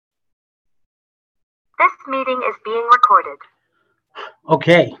This meeting is being recorded.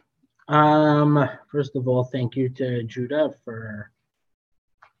 Okay. First of all, thank you to Judah for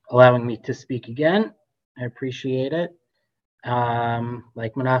allowing me to speak again. I appreciate it.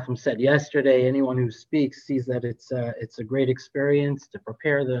 Like Menachem said yesterday, anyone who speaks sees that it's a great experience to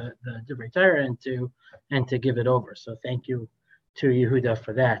prepare the Divrei Torah and to give it over. So thank you to Yehuda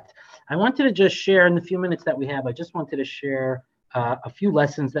for that. I wanted to just share in the few minutes that we have. I just wanted to share a few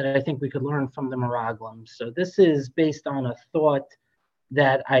lessons that I think we could learn from the Meraglim. So this is based on a thought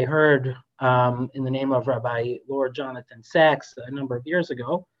that I heard in the name of Rabbi Lord Jonathan Sachs a number of years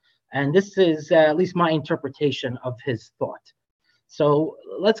ago. And this is at least my interpretation of his thought. So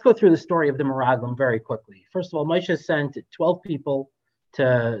let's go through the story of the Meraglim very quickly. First of all, Moshe sent 12 people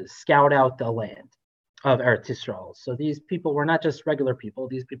to scout out the land of Eretz Yisrael. So these people were not just regular people.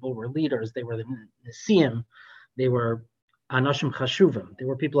 These people were leaders. They were the Nesiim. They were Anashim Chashuvim. They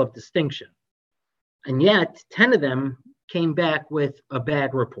were people of distinction. And yet 10 of them came back with a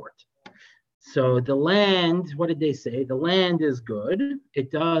bad report. So the land, what did they say? The land is good.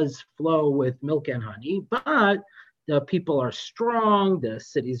 It does flow with milk and honey, but the people are strong, the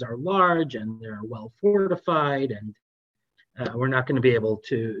cities are large, and they're well fortified, and we're not going to be able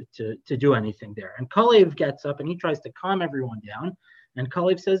to do anything there. And Kalev gets up and he tries to calm everyone down. And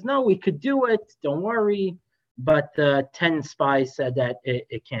Kalev says, no, we could do it. Don't worry. But the 10 spies said that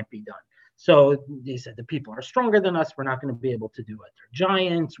it can't be done. So they said the people are stronger than us. We're not going to be able to do it. They're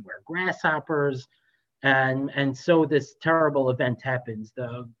giants. We're grasshoppers. And so this terrible event happens.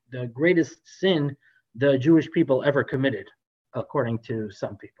 The greatest sin the Jewish people ever committed, according to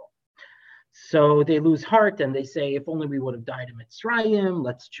some people. So they lose heart and they say, if only we would have died in Mitzrayim,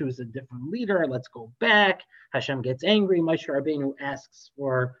 let's choose a different leader, let's go back. Hashem gets angry. Moshe Rabbeinu asks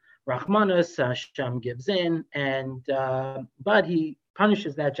for Rahmanus. Hashem gives in, but he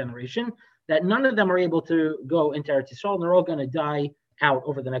punishes that generation, that none of them are able to go into Eretz Yisrael, and they're all going to die out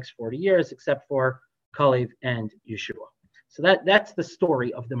over the next 40 years, except for Kalev and Yeshua. So that's the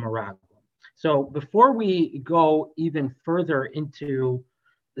story of the Meraglim. So before we go even further into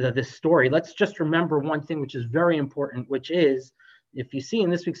this story, let's just remember one thing which is very important, which is, if you see in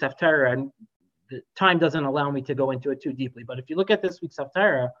this week's Haftarah, and the time doesn't allow me to go into it too deeply, but if you look at this week's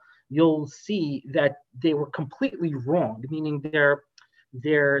Haftarah, you'll see that they were completely wrong, meaning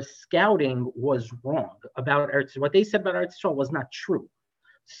their scouting was wrong about Eretz. What they said about Eretz Yisrael was not true.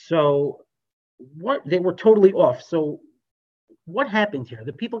 So they were totally off. So what happened here?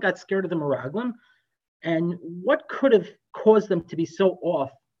 The people got scared of the Meraglim, and what could have caused them to be so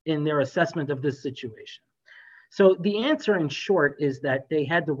off in their assessment of this situation? So the answer, in short, is that they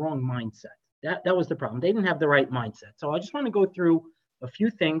had the wrong mindset. That was the problem. They didn't have the right mindset. So I just want to go through a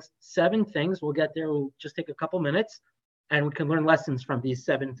few things, 7 things. We'll get there. We'll just take a couple minutes, and we can learn lessons from these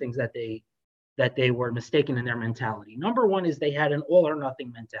 7 things that they were mistaken in their mentality. Number 1 is they had an all or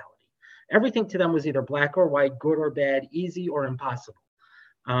nothing mentality. Everything to them was either black or white, good or bad, easy or impossible.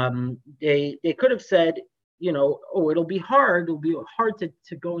 They could have said, it'll be hard. It'll be hard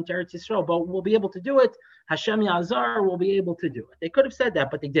to go into Eretz Yisrael, but we'll be able to do it. Hashem Yazar will be able to do it. They could have said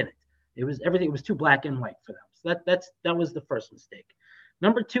that, but they didn't. Everything was too black and white for them. So that was the first mistake.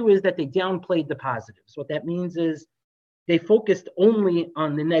 Number 2 is that they downplayed the positives. What that means is they focused only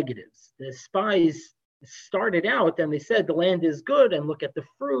on the negatives. The spies started out and they said the land is good and look at the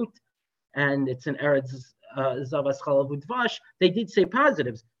fruit and it's an Eretz Zavas Chalav Udvash. They did say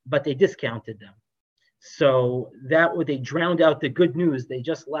positives, but they discounted them. So they drowned out the good news. They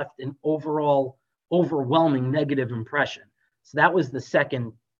just left an overall overwhelming negative impression. So that was the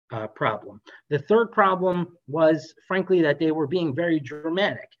second problem. The third problem was, frankly, that they were being very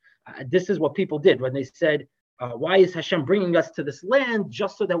dramatic. This is what people did when they said, why is Hashem bringing us to this land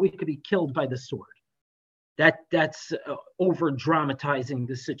just so that we could be killed by the sword? That's over dramatizing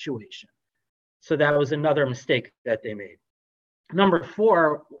the situation. So that was another mistake that they made. Number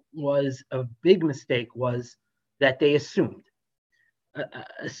 4 was a big mistake, was that they assumed.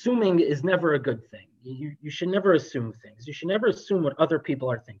 Assuming is never a good thing. You should never assume things. You should never assume what other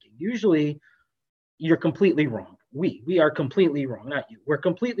people are thinking. Usually, you're completely wrong. We are completely wrong, not you. We're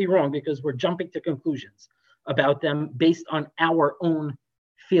completely wrong because we're jumping to conclusions about them based on our own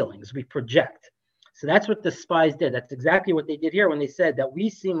feelings. We project. So that's what the spies did. That's exactly what they did here when they said that we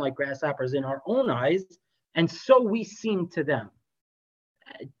seem like grasshoppers in our own eyes, and so we seem to them.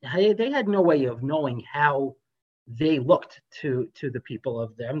 They had no way of knowing how they looked to the people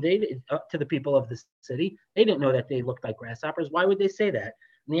of them. To the people of the city. They didn't know that they looked like grasshoppers. Why would they say that?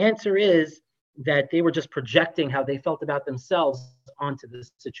 And the answer is that they were just projecting how they felt about themselves onto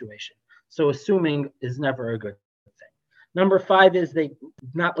this situation. So assuming is never a good thing. Number 5 is they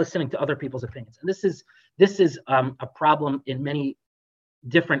not listening to other people's opinions. And this is a problem in many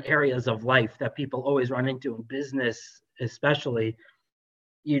different areas of life that people always run into, in business especially.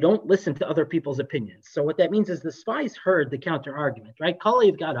 You don't listen to other people's opinions. So what that means is the spies heard the counter argument, right?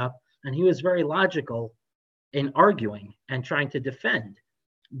 Kalev got up and he was very logical in arguing and trying to defend.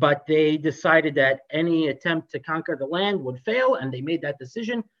 But they decided that any attempt to conquer the land would fail, and they made that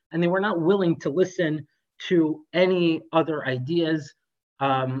decision, and they were not willing to listen to any other ideas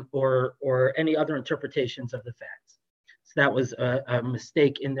or any other interpretations of the facts. So that was a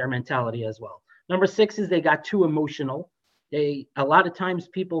mistake in their mentality as well. Number 6 is they got too emotional. A lot of times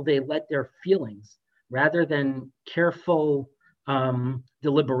people, they let their feelings, rather than careful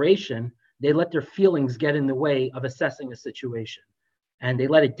deliberation, they let their feelings get in the way of assessing a situation, and they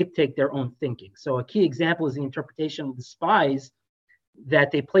let it dictate their own thinking. So a key example is the interpretation of the spies that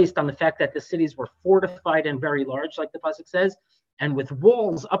they placed on the fact that the cities were fortified and very large, like the pasuk says, and with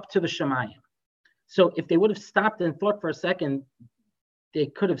walls up to the Shemayim. So if they would have stopped and thought for a second, they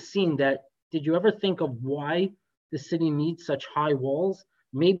could have seen that, did you ever think of why the city needs such high walls?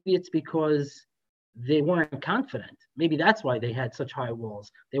 Maybe it's because they weren't confident. Maybe that's why they had such high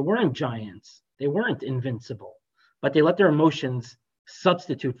walls. They weren't giants. They weren't invincible, but they let their emotions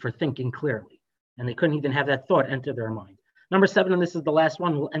substitute for thinking clearly, and they couldn't even have that thought enter their mind. Number 7, and this is the last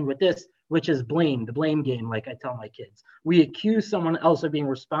one, we'll end with this, which is blame, the blame game, like I tell my kids. We accuse someone else of being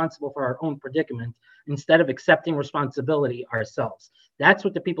responsible for our own predicament instead of accepting responsibility ourselves. That's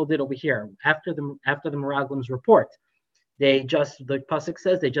what the people did over here after the Meraglim's report. The pasuk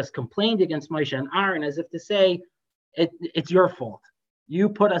says, they just complained against Moshe and Aaron as if to say, it's your fault. You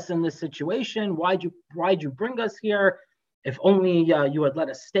put us in this situation. Why'd you bring us here? If only you had let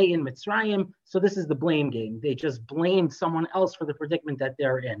us stay in Mitzrayim. So this is the blame game. They just blamed someone else for the predicament that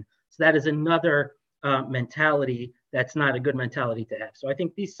they're in. So that is another mentality that's not a good mentality to have. So I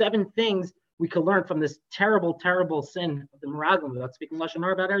think these 7 things we could learn from this terrible, terrible sin of the Meraglim, without speaking Lashon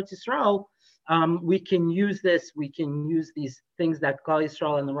Hara about Eretz Yisrael. We can use this. We can use these things that Klal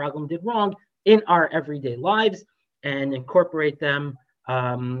Yisrael and the Meraglim did wrong in our everyday lives and incorporate them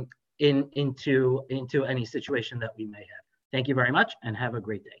into any situation that we may have. Thank you very much, and have a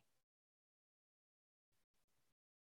great day.